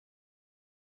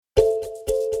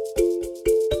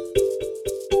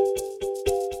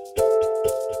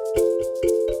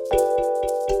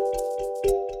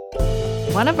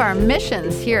One of our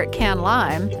missions here at Can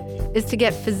Lyme is to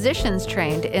get physicians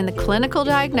trained in the clinical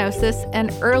diagnosis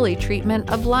and early treatment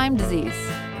of Lyme disease.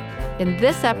 In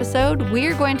this episode, we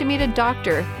are going to meet a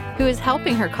doctor who is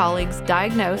helping her colleagues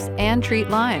diagnose and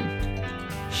treat Lyme.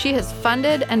 She has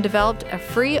funded and developed a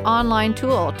free online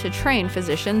tool to train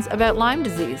physicians about Lyme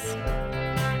disease.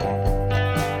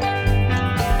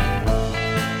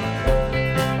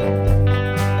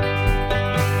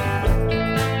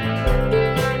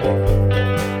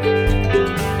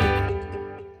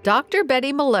 Dr.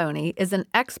 Betty Maloney is an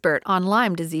expert on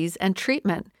Lyme disease and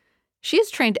treatment. She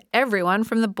has trained everyone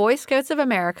from the Boy Scouts of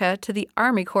America to the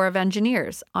Army Corps of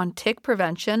Engineers on tick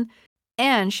prevention,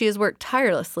 and she has worked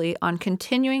tirelessly on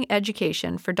continuing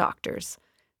education for doctors.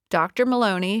 Dr.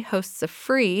 Maloney hosts a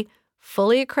free,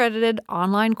 fully accredited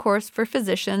online course for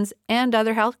physicians and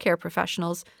other healthcare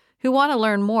professionals who want to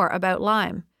learn more about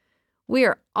Lyme. We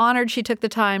are honored she took the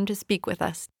time to speak with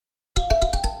us.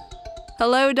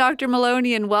 Hello, Dr.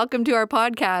 Maloney, and welcome to our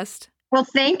podcast. Well,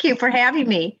 thank you for having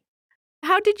me.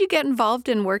 How did you get involved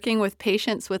in working with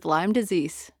patients with Lyme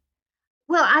disease?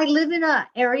 Well, I live in an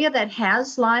area that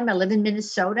has Lyme. I live in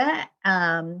Minnesota.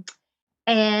 And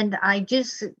I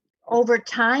just, over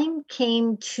time,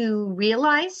 came to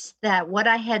realize that what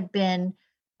I had been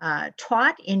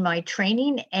taught in my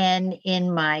training and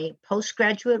in my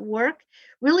postgraduate work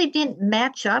really didn't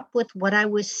match up with what I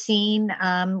was seeing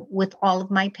with all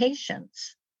of my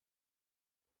patients.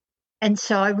 And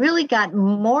so I really got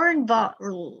more involved.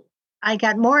 I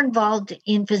got more involved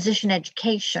in physician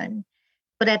education,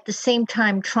 but at the same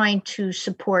time trying to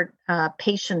support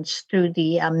patients through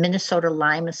the Minnesota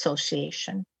Lyme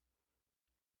Association.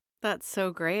 That's so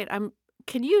great.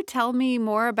 Can you tell me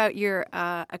more about your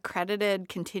accredited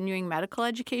continuing medical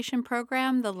education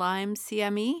program, the Lyme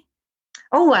CME?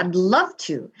 Oh, I'd love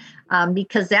to,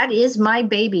 because that is my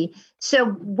baby.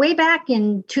 So way back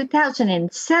in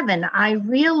 2007, I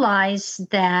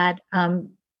realized that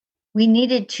we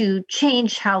needed to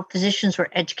change how physicians were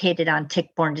educated on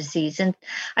tick-borne disease. And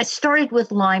I started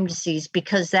with Lyme disease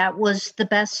because that was the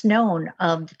best known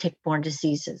of the tick-borne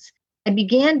diseases. I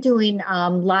began doing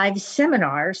live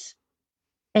seminars,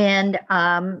 and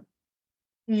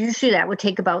usually that would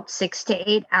take about 6 to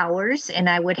 8 hours, and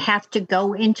I would have to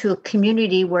go into a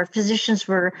community where physicians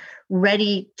were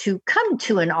ready to come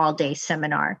to an all-day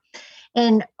seminar.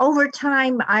 And over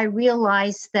time, I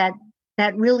realized that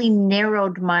really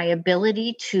narrowed my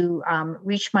ability to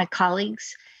reach my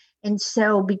colleagues. And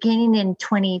so beginning in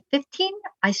 2015,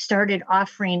 I started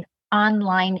offering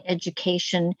online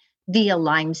education via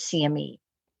Lyme CME.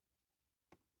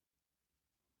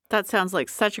 That sounds like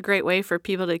such a great way for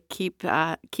people to keep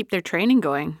their training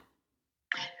going.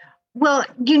 Well,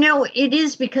 it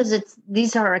is because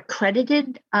these are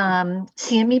accredited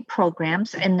CME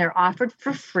programs, and they're offered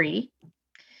for free.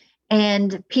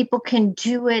 And people can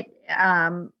do it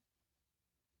on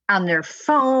their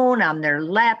phone, on their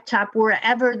laptop,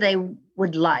 wherever they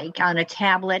would like, on a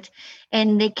tablet.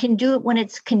 And they can do it when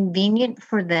it's convenient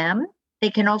for them. They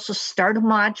can also start a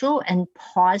module and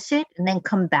pause it and then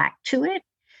come back to it.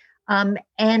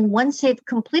 And once they've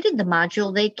completed the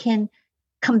module, they can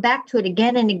come back to it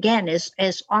again and again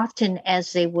as often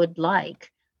as they would like,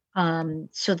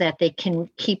 so that they can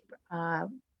keep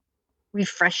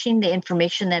refreshing the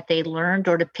information that they learned,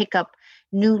 or to pick up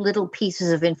new little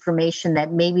pieces of information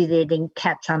that maybe they didn't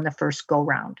catch on the first go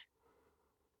round.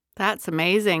 That's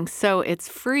amazing. So it's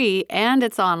free and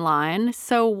it's online.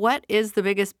 So what is the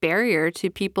biggest barrier to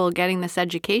people getting this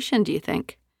education, do you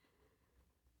think?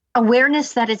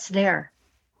 Awareness that it's there.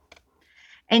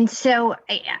 And so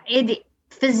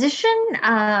physician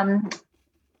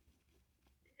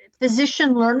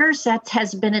learners, that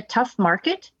has been a tough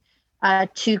market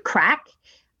to crack,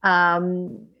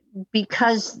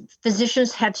 because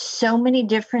physicians have so many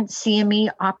different CME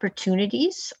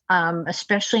opportunities,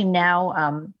 especially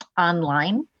now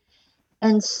online.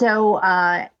 And so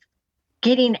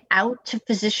getting out to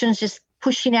physicians, just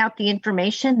pushing out the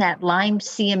information that Lyme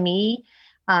CME,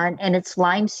 and it's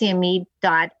lymecme.info,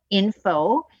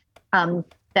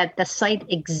 that the site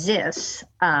exists,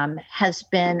 has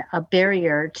been a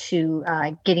barrier to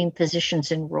getting physicians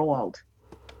enrolled.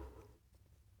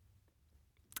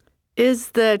 Is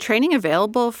the training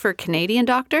available for Canadian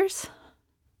doctors?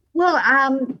 Well,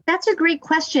 that's a great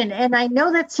question. And I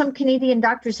know that some Canadian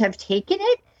doctors have taken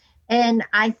it. And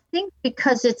I think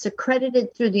because it's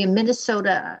accredited through the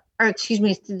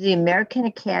through the American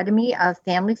Academy of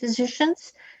Family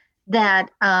Physicians, that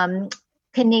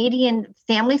Canadian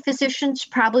family physicians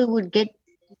probably would get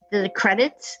the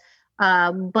credits.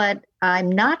 But I'm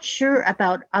not sure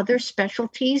about other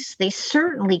specialties. They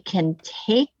certainly can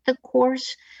take the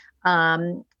course.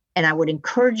 And I would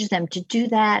encourage them to do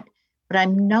that, but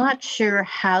I'm not sure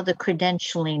how the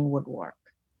credentialing would work.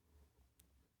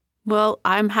 Well,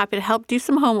 I'm happy to help do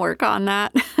some homework on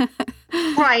that.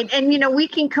 Right. And, we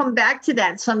can come back to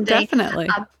that someday. Definitely.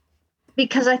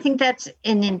 Because I think that's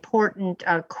an important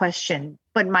question.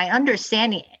 But my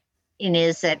understanding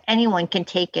is that anyone can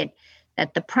take it,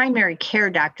 that the primary care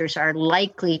doctors are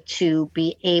likely to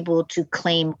be able to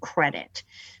claim credit.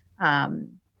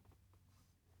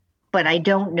 But I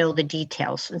don't know the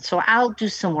details. And so I'll do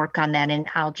some work on that, and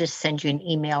I'll just send you an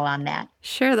email on that.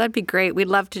 Sure, that'd be great. We'd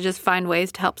love to just find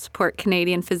ways to help support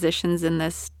Canadian physicians in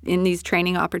these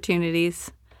training opportunities.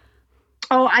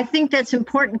 Oh, I think that's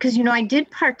important because, I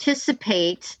did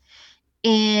participate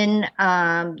in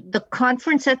the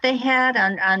conference that they had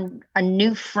on a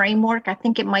new framework. I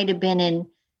think it might have been in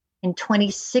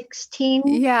 2016.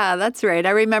 Yeah, that's right.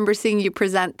 I remember seeing you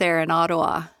present there in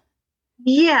Ottawa.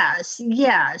 Yes.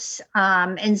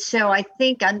 And so I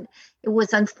think it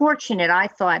was unfortunate. I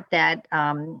thought that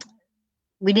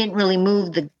we didn't really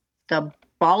move the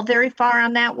ball very far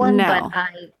on that one. No. But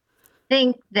I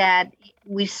think that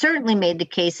we certainly made the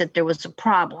case that there was a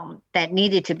problem that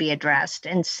needed to be addressed.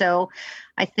 And so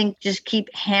I think just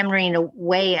keep hammering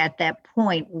away at that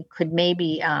point, we could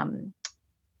maybe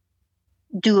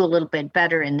do a little bit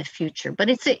better in the future. But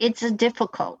it's a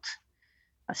difficult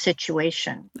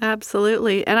situation.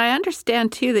 Absolutely. And I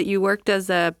understand too that you worked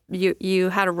you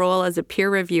had a role as a peer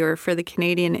reviewer for the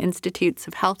Canadian Institutes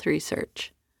of Health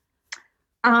Research.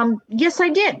 Yes, I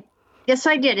did.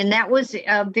 And that was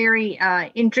very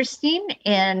interesting.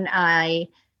 And I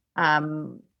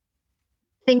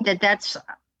think that's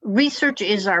research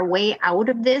is our way out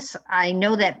of this. I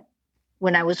know that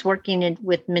when I was working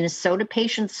with Minnesota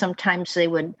patients, sometimes they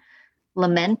would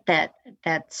lament that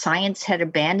science had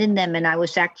abandoned them. And I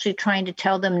was actually trying to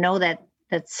tell them, no, that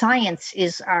science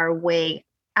is our way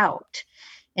out.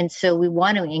 And so we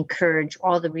want to encourage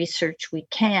all the research we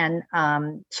can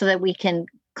so that we can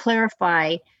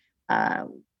clarify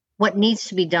what needs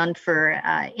to be done for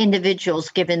individuals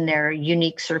given their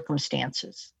unique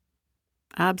circumstances.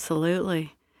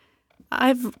 Absolutely.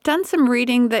 I've done some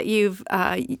reading that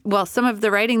some of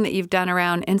the writing that you've done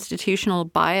around institutional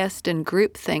bias and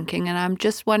group thinking, and I'm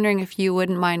just wondering if you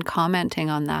wouldn't mind commenting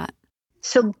on that.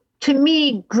 So to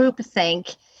me,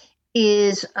 groupthink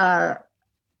is a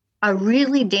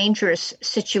really dangerous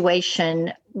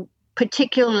situation,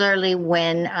 particularly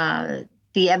when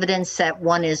the evidence that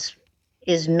one is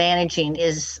managing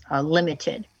is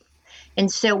limited. And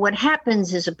so what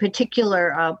happens is a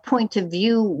particular point of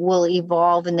view will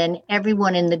evolve, and then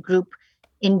everyone in the group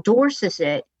endorses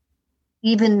it,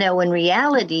 even though in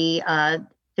reality,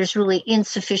 there's really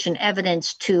insufficient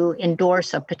evidence to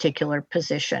endorse a particular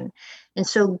position. And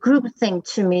so groupthink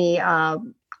to me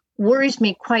worries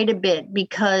me quite a bit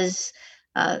because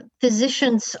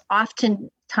physicians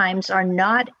oftentimes are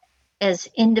not as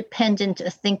independent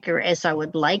a thinker as I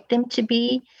would like them to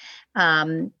be.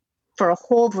 For a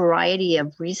whole variety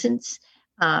of reasons,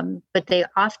 but they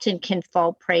often can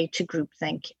fall prey to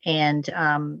groupthink, and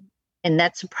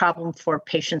that's a problem for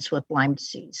patients with Lyme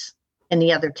disease and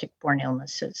the other tick-borne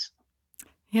illnesses.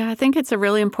 Yeah, I think it's a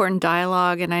really important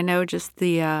dialogue, and I know just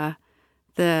the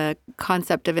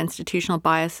concept of institutional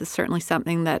bias is certainly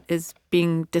something that is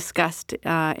being discussed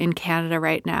in Canada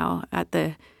right now at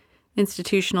the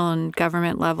institutional and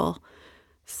government level.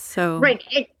 So right.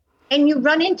 And you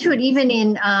run into it even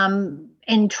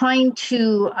in trying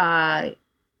to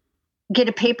get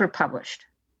a paper published.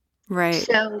 Right.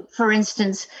 So, for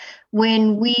instance,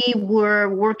 when we were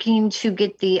working to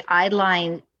get the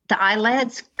ILADS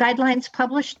guidelines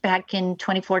published back in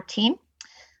 2014,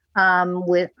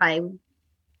 I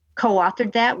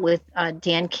co-authored that with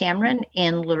Dan Cameron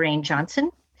and Lorraine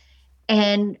Johnson.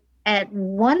 And at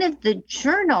one of the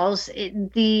journals,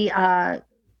 the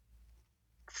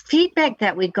feedback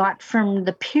that we got from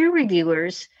the peer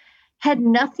reviewers had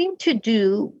nothing to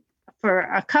do, for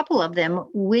a couple of them,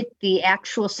 with the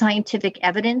actual scientific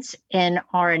evidence and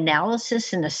our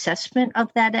analysis and assessment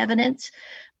of that evidence,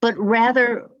 but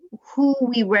rather who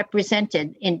we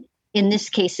represented. In this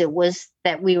case, it was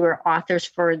that we were authors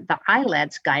for the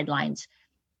ILADS guidelines.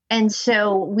 And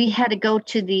so we had to go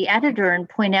to the editor and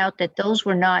point out that those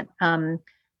were not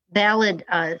valid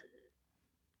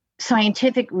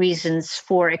scientific reasons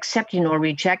for accepting or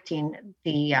rejecting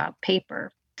the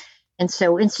paper. And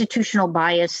so institutional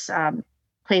bias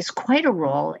plays quite a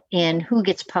role in who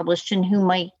gets published and who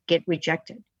might get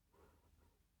rejected.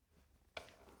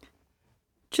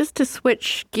 Just to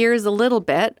switch gears a little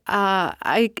bit,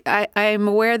 I'm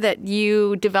aware that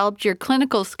you developed your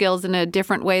clinical skills in a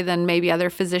different way than maybe other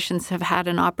physicians have had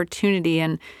an opportunity.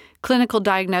 And clinical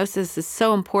diagnosis is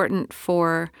so important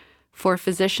for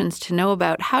physicians to know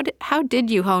about. How did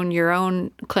you hone your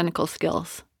own clinical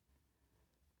skills?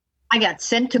 I got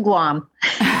sent to Guam.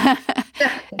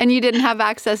 And you didn't have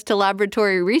access to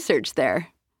laboratory research there.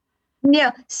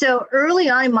 Yeah. So early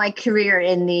on in my career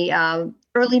in the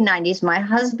early 90s, my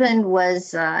husband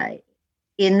was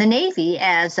in the Navy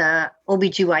as a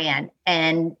OBGYN.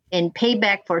 And in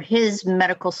payback for his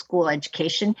medical school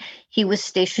education, he was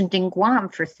stationed in Guam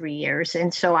for 3 years.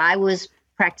 And so I was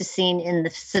practicing in the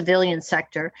civilian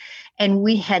sector, and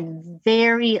we had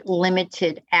very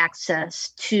limited access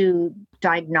to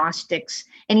diagnostics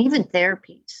and even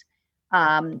therapies.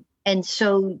 And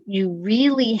so you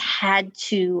really had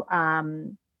to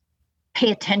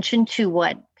pay attention to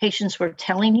what patients were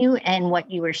telling you and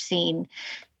what you were seeing.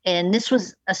 And this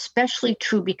was especially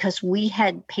true because we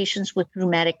had patients with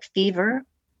rheumatic fever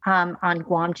on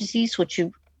Guam disease, which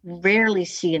you rarely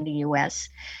see in the U.S.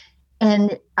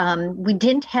 And we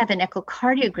didn't have an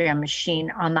echocardiogram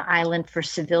machine on the island for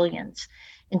civilians.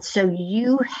 And so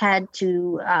you had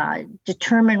to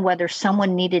determine whether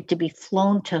someone needed to be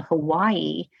flown to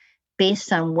Hawaii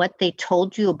based on what they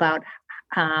told you about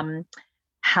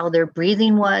how their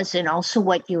breathing was, and also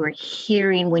what you were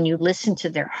hearing when you listened to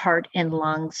their heart and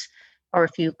lungs, or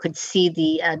if you could see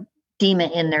the edema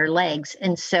in their legs.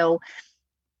 And so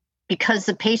because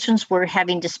the patients were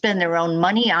having to spend their own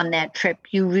money on that trip,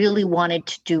 you really wanted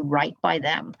to do right by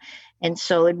them. And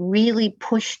so it really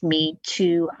pushed me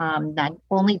to not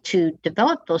only to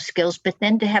develop those skills, but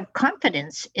then to have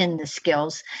confidence in the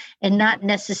skills and not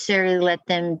necessarily let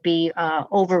them be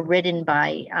overridden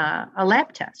by a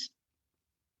lab test.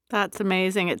 That's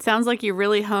amazing. It sounds like you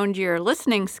really honed your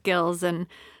listening skills. And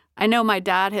I know my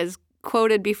dad has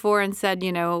quoted before and said,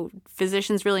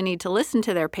 physicians really need to listen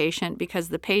to their patient because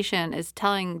the patient is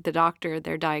telling the doctor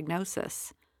their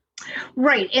diagnosis.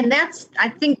 Right. And I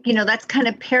think, that's kind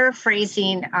of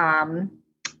paraphrasing.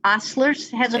 Osler's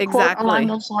has a quote along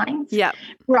those lines. Yeah.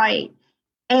 Right.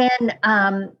 And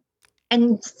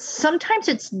sometimes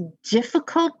it's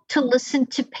difficult to listen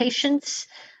to patients.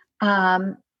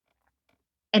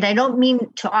 And I don't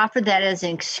mean to offer that as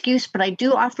an excuse, but I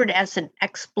do offer it as an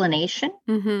explanation.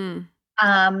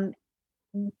 Mm-hmm.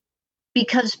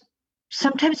 Because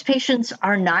sometimes patients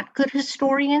are not good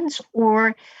historians,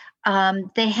 or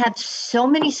they have so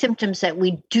many symptoms that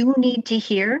we do need to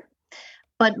hear,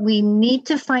 but we need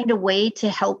to find a way to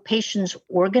help patients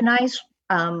organize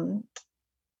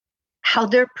how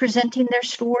they're presenting their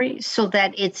story so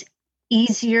that it's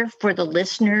easier for the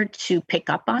listener to pick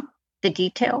up on the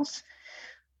details.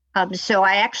 So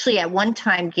I actually at one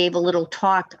time gave a little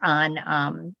talk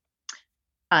on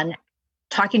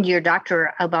talking to your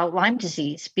doctor about Lyme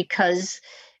disease, because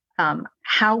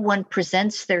how one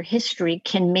presents their history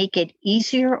can make it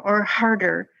easier or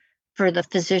harder for the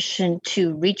physician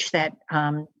to reach that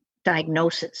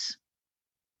diagnosis.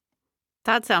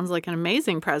 That sounds like an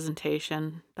amazing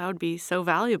presentation. That would be so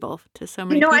valuable to so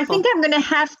many people. I think I'm going to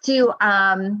have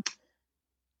to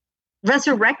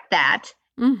resurrect that.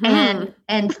 Mm-hmm.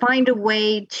 And find a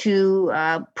way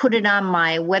to put it on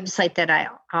my website that I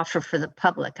offer for the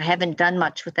public. I haven't done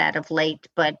much with that of late,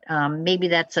 but maybe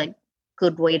that's a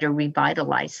good way to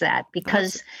revitalize that,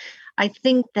 because I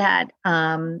think that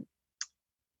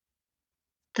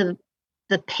the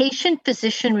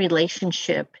patient-physician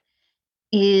relationship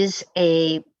is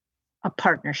a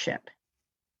partnership,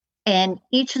 and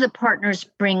each of the partners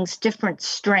brings different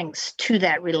strengths to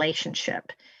that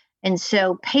relationship. And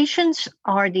so patients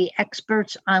are the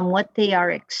experts on what they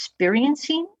are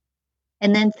experiencing,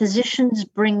 and then physicians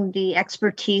bring the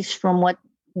expertise from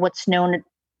what's known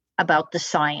about the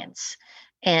science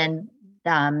and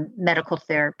medical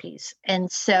therapies.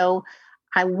 And so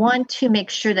I want to make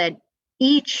sure that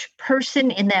each person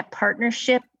in that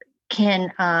partnership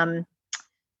can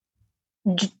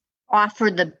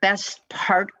offer the best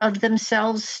part of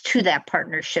themselves to that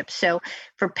partnership. So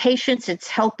for patients, it's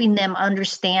helping them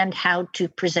understand how to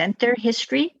present their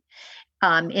history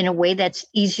in a way that's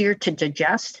easier to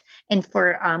digest. And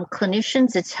for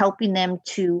clinicians, it's helping them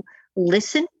to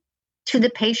listen to the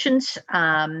patients,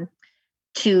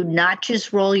 to not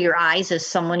just roll your eyes as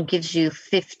someone gives you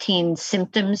 15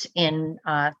 symptoms in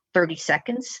 30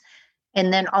 seconds,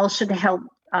 and then also to help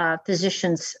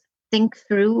physicians think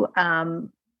through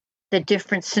the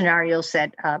different scenarios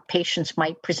that patients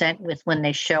might present with when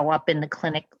they show up in the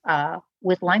clinic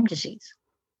with Lyme disease.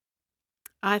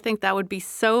 I think that would be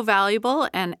so valuable.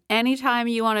 And anytime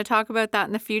you want to talk about that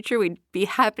in the future, we'd be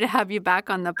happy to have you back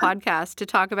on the podcast to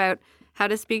talk about how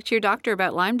to speak to your doctor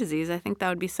about Lyme disease. I think that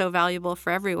would be so valuable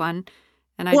for everyone.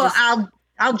 And I'll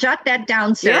I'll jot that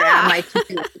down, Sarah, on Yeah. my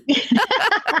to-do.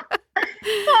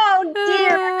 Oh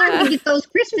dear, I'm not gonna get those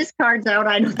Christmas cards out,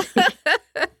 I don't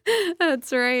think.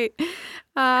 That's right.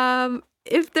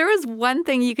 If there was one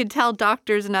thing you could tell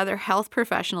doctors and other health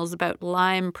professionals about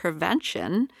Lyme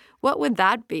prevention, what would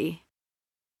that be?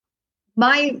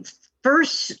 My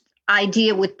first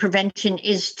idea with prevention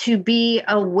is to be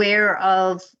aware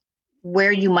of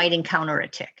where you might encounter a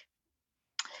tick.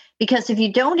 Because if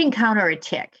you don't encounter a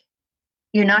tick,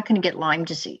 you're not going to get Lyme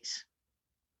disease.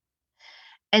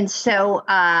 And so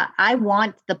I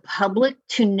want the public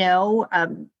to know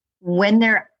when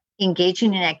they're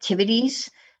engaging in activities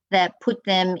that put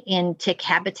them in tick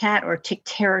habitat or tick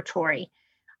territory.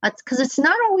 Because it's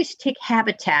not always tick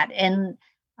habitat. And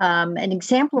an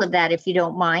example of that, if you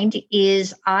don't mind,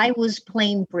 is I was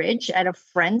playing bridge at a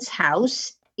friend's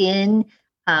house in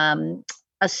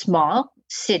a small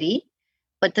city,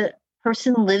 but the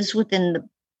person lives within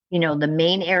the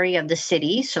main area of the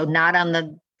city, so not on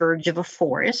the verge of a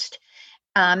forest.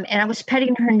 And I was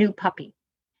petting her new puppy.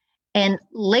 And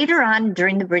later on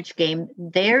during the bridge game,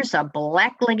 there's a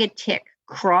black-legged tick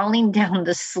crawling down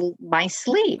my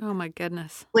sleeve. Oh, my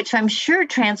goodness. Which I'm sure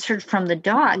transferred from the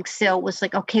dog. So it was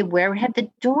like, okay, where had the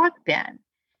dog been?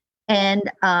 And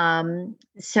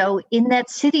so in that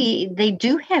city, they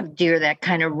do have deer that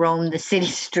kind of roam the city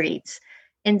streets.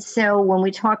 And so when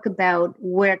we talk about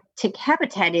where tick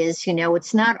habitat is,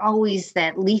 it's not always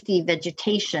that leafy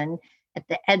vegetation at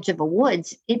the edge of a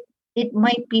woods. It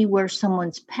might be where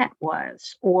someone's pet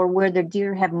was or where the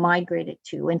deer have migrated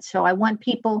to. And so I want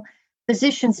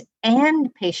physicians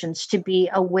and patients to be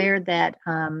aware that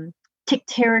tick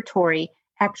territory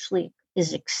actually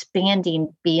is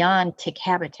expanding beyond tick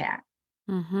habitat.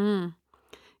 Mm-hmm.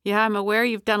 Yeah, I'm aware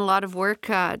you've done a lot of work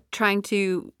trying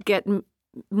to get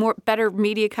better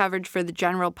media coverage for the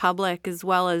general public, as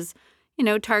well as,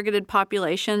 targeted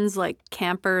populations like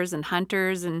campers and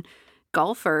hunters and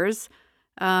golfers.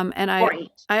 And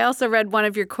I also read one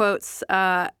of your quotes,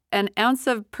 an ounce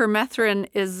of permethrin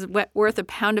is worth a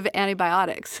pound of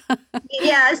antibiotics.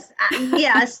 Yes.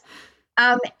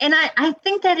 And I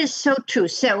think that is so true.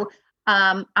 So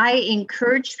I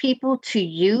encourage people to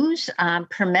use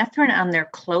permethrin on their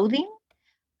clothing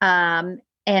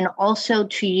and also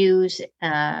to use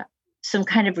some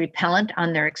kind of repellent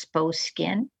on their exposed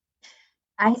skin.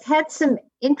 I've had some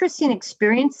interesting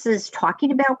experiences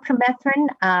talking about permethrin,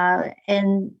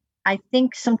 and I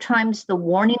think sometimes the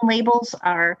warning labels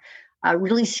are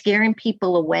really scaring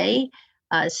people away.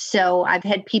 So I've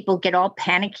had people get all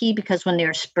panicky because when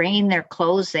they're spraying their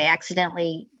clothes, they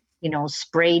accidentally,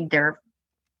 sprayed their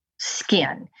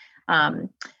skin.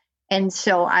 And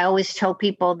so I always tell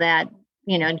people that,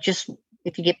 just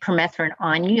if you get permethrin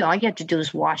on you, all you have to do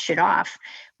is wash it off.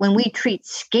 When we treat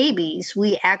scabies,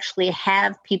 we actually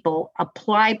have people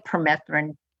apply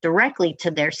permethrin directly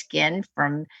to their skin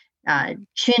from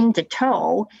chin to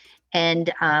toe.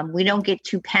 And we don't get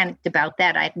too panicked about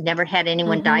that. I've never had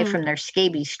anyone die from their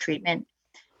scabies treatment.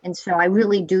 And so I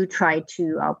really do try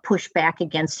to push back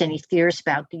against any fears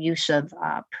about the use of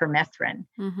permethrin.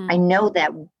 I know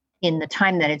that in the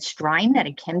time that it's drying, that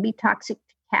it can be toxic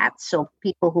to cats. So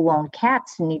people who own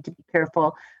cats need to be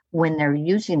careful when they're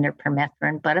using their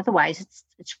permethrin. But otherwise,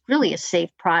 it's really a safe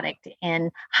product and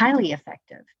highly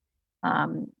effective.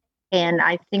 And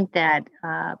I think that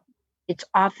it's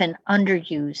often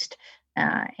underused,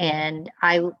 and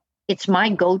it's my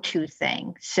go-to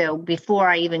thing. So before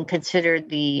I even consider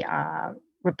the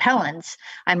repellents,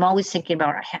 I'm always thinking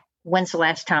about when's the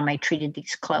last time I treated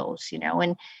these clothes,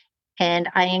 and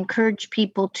I encourage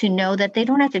people to know that they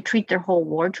don't have to treat their whole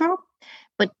wardrobe,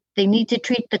 but they need to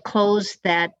treat the clothes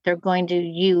that they're going to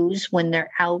use when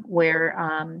they're out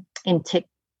in tick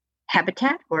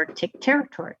habitat or tick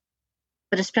territory,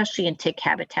 but especially in tick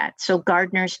habitat. So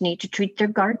gardeners need to treat their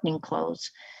gardening clothes.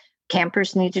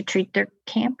 Campers need to treat their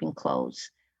camping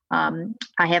clothes. I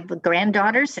have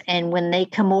granddaughters, and when they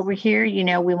come over here,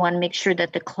 we want to make sure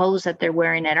that the clothes that they're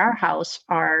wearing at our house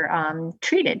are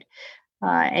treated.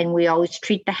 And we always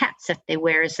treat the hats that they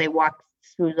wear as they walk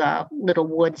through the little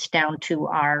woods down to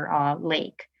our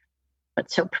lake.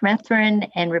 But so permethrin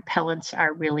and repellents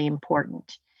are really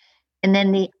important. And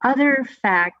then the other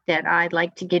fact that I'd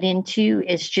like to get into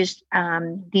is just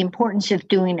the importance of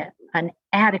doing an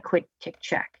adequate tick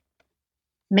check.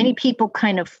 Many people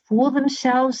kind of fool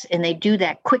themselves and they do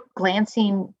that quick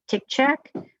glancing tick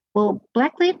check. Well,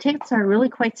 black-legged ticks are really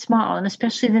quite small, and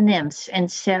especially the nymphs.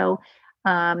 And so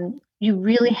you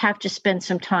really have to spend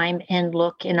some time and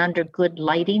look in under good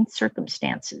lighting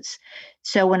circumstances.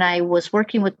 So when I was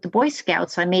working with the Boy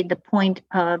Scouts, I made the point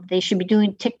of they should be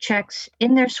doing tick checks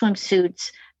in their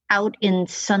swimsuits out in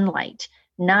sunlight,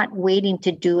 not waiting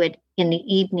to do it in the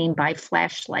evening by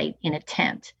flashlight in a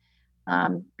tent.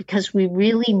 Because we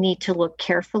really need to look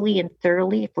carefully and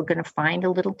thoroughly if we're going to find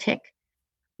a little tick.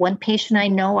 One patient I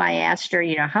know, I asked her,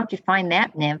 how'd you find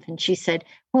that nymph? And she said,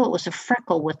 well, it was a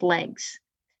freckle with legs.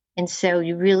 And so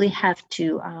you really have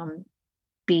to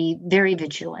be very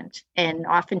vigilant and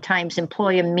oftentimes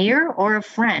employ a mirror or a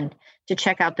friend to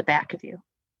check out the back of you.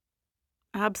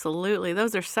 Absolutely.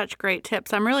 Those are such great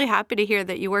tips. I'm really happy to hear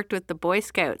that you worked with the Boy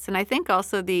Scouts, and I think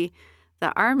also the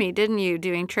Army, didn't you,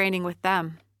 doing training with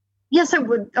them? Yes, I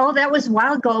would. Oh, that was a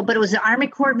while ago, but it was the Army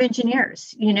Corps of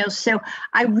Engineers, so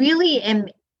I really am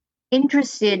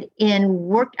interested in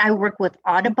work. I work with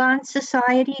Audubon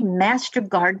Society, Master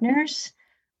Gardeners.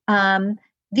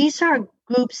 These are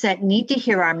groups that need to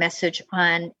hear our message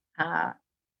on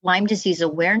Lyme disease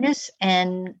awareness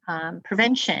and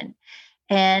prevention.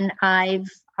 And I've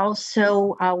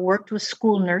also worked with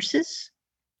school nurses,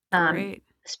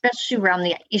 especially around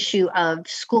the issue of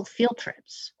school field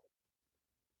trips.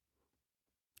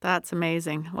 That's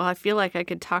amazing. Well, I feel like I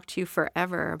could talk to you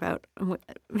forever about,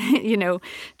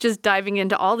 just diving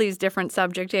into all these different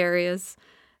subject areas.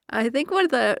 I think one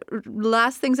of the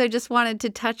last things I just wanted to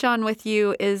touch on with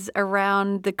you is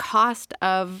around the cost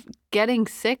of getting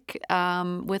sick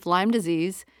with Lyme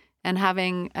disease and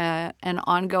having an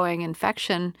ongoing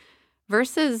infection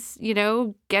versus,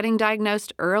 getting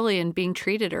diagnosed early and being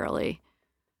treated early.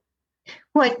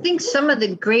 Well, I think some of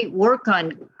the great work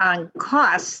on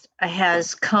cost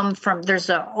has come from, there's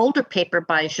an older paper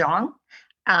by Zhang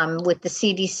with the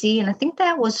CDC, and I think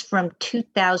that was from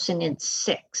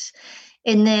 2006.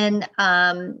 And then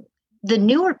the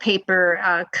newer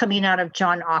paper coming out of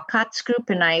John Aucott's group,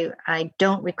 and I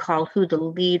don't recall who the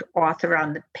lead author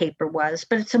on the paper was,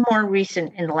 but it's a more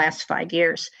recent in the last 5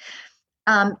 years.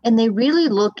 And they really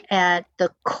look at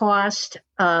the cost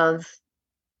of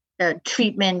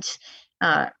treatment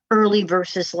early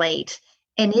versus late,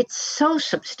 and it's so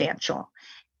substantial.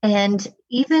 And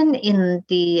even in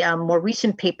the more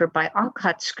recent paper by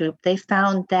Aucott's group, they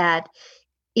found that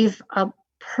if a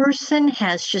person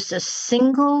has just a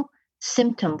single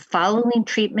symptom following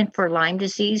treatment for Lyme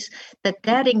disease,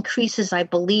 that increases, I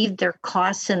believe, their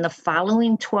costs in the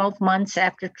following 12 months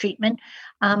after treatment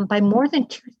by more than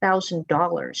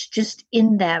 $2,000 just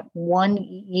in that 1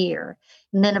 year.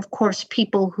 And then, of course,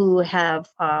 people who have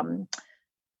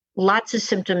lots of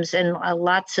symptoms and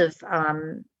lots of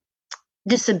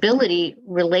disability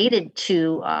related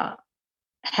to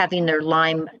having their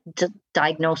Lyme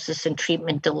diagnosis and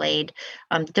treatment delayed,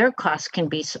 their costs can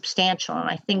be substantial. And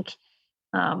I think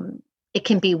it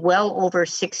can be well over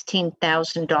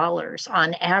 $16,000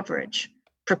 on average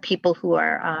for people who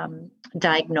are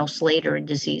diagnosed later in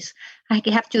disease. I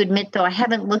have to admit, though, I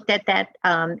haven't looked at that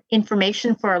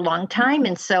information for a long time,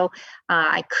 and so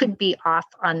I could be off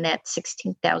on that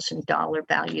 $16,000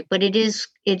 value, but it is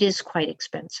quite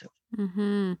expensive.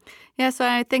 Mm-hmm. Yeah, so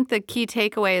I think the key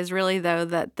takeaway is really, though,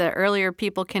 that the earlier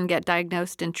people can get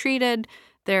diagnosed and treated,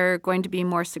 they're going to be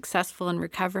more successful in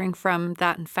recovering from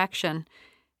that infection.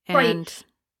 And right.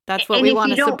 That's what we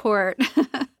want to support.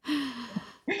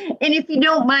 And if you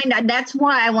don't mind, that's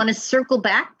why I want to circle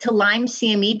back to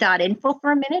lymecme.info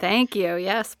for a minute. Thank you.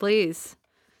 Yes, please.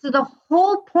 So the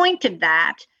whole point of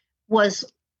that was,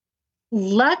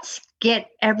 let's get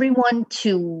everyone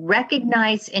to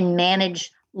recognize and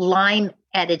manage Lyme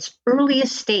at its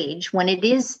earliest stage when it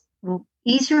is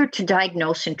easier to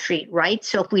diagnose and treat, right?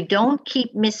 So if we don't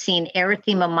keep missing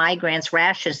erythema migrans,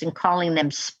 rashes, and calling them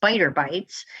spider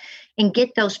bites, and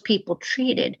get those people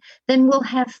treated, then we'll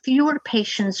have fewer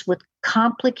patients with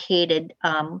complicated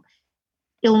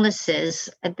illnesses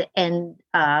and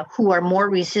who are more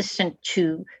resistant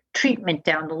to treatment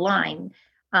down the line.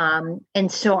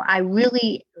 And so I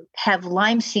really have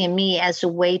Lyme CME as a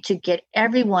way to get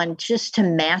everyone just to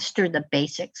master the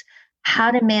basics: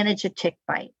 how to manage a tick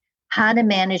bite, how to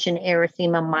manage an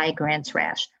erythema migrans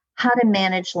rash, how to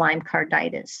manage Lyme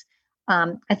carditis.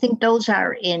 I think those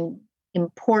are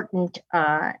important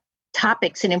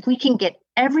topics. And if we can get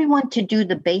everyone to do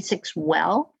the basics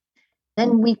well,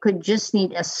 then we could just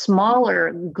need a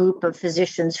smaller group of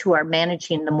physicians who are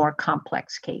managing the more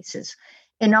complex cases.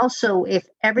 And also, if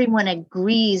everyone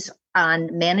agrees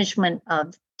on management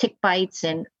of tick bites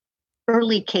and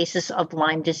early cases of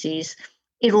Lyme disease,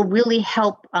 it'll really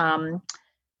help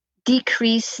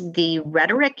decrease the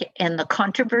rhetoric and the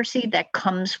controversy that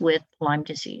comes with Lyme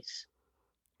disease.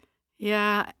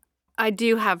 Yeah, I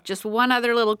do have just one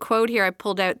other little quote here I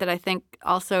pulled out that I think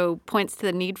also points to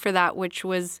the need for that, which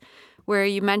was where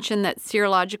you mentioned that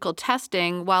serological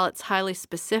testing, while it's highly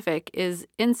specific, is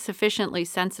insufficiently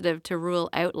sensitive to rule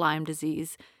out Lyme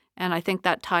disease. And I think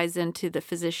that ties into the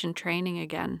physician training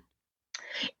again.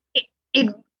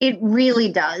 It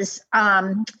really does.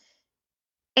 And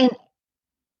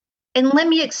let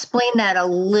me explain that a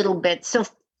little bit. So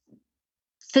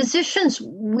physicians,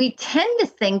 we tend to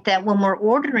think that when we're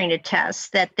ordering a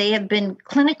test, that they have been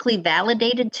clinically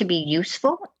validated to be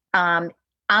useful on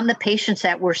the patients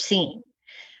that we're seeing.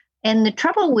 And the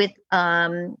trouble with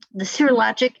the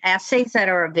serologic assays that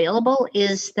are available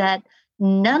is that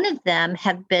none of them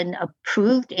have been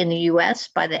approved in the US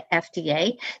by the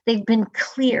FDA. They've been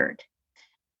cleared.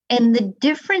 And the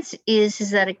difference is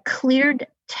that a cleared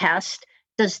test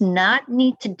does not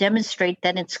need to demonstrate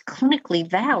that it's clinically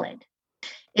valid.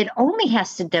 It only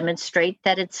has to demonstrate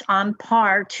that it's on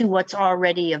par to what's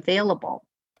already available.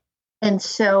 And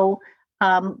so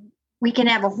we can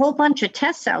have a whole bunch of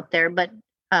tests out there, but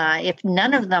if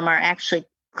none of them are actually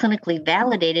clinically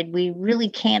validated, we really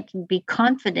can't be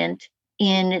confident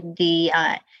in the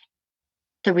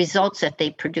results that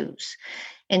they produce.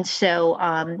 And so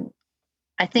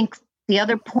I think the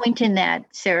other point in that,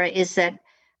 Sarah, is that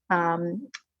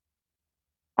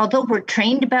although we're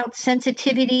trained about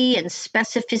sensitivity and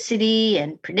specificity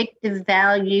and predictive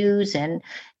values and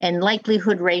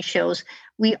likelihood ratios,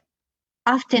 we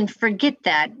often forget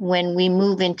that when we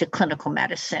move into clinical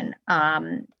medicine.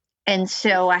 And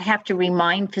so I have to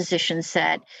remind physicians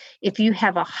that if you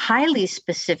have a highly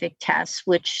specific test,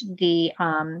 which the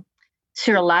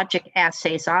serologic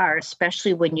assays are,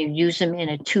 especially when you use them in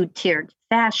a two-tiered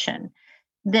fashion,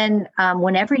 then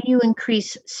whenever you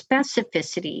increase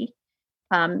specificity,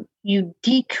 you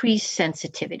decrease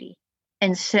sensitivity.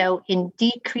 And so in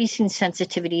decreasing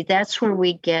sensitivity, that's where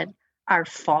we get our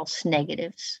false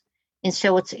negatives. And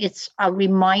so it's a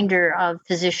reminder of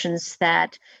physicians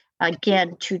that,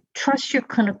 again, to trust your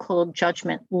clinical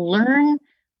judgment, learn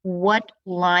what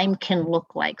Lyme can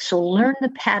look like. So learn the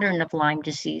pattern of Lyme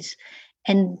disease,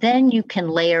 and then you can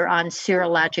layer on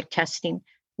serologic testing,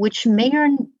 which may or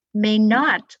may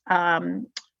not, I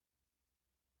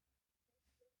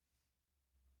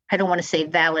don't want to say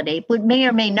validate, but may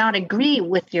or may not agree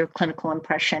with your clinical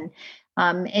impression.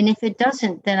 And if it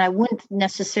doesn't, then I wouldn't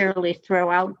necessarily throw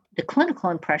out the clinical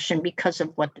impression because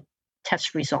of what the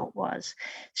test result was.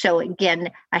 So again,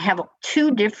 I have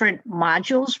 2 different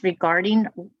modules regarding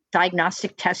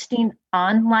diagnostic testing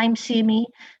on Lyme CME.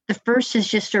 The first is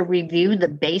just to review the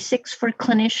basics for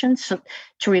clinicians, so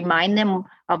to remind them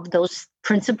of those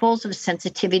principles of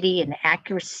sensitivity and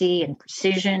accuracy and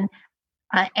precision.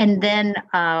 And then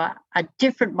a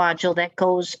different module that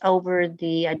goes over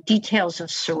the details of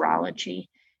serology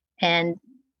and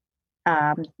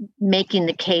making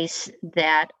the case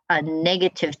that a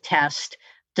negative test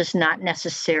does not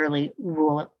necessarily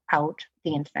rule out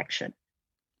the infection.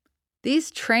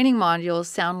 These training modules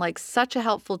sound like such a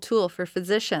helpful tool for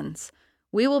physicians.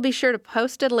 We will be sure to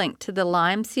post a link to the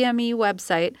Lyme CME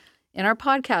website in our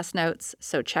podcast notes,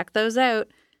 so check those out.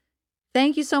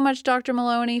 Thank you so much, Dr.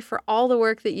 Maloney, for all the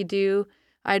work that you do.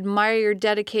 I admire your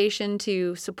dedication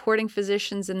to supporting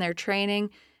physicians in their training,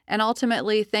 and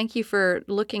ultimately, thank you for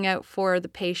looking out for the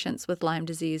patients with Lyme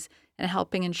disease and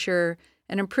helping ensure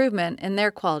an improvement in their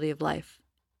quality of life.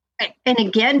 And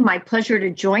again, my pleasure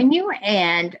to join you,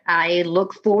 and I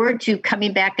look forward to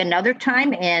coming back another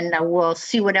time, and we'll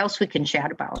see what else we can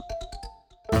chat about.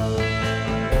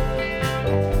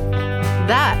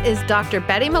 That is Dr.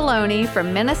 Betty Maloney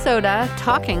from Minnesota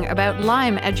talking about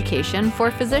Lyme education for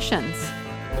physicians.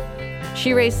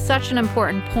 She raised such an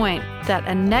important point that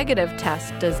a negative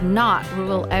test does not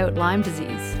rule out Lyme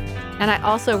disease. And I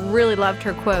also really loved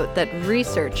her quote that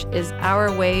research is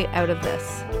our way out of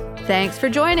this. Thanks for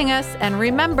joining us, and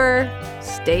remember,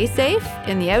 stay safe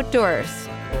in the outdoors.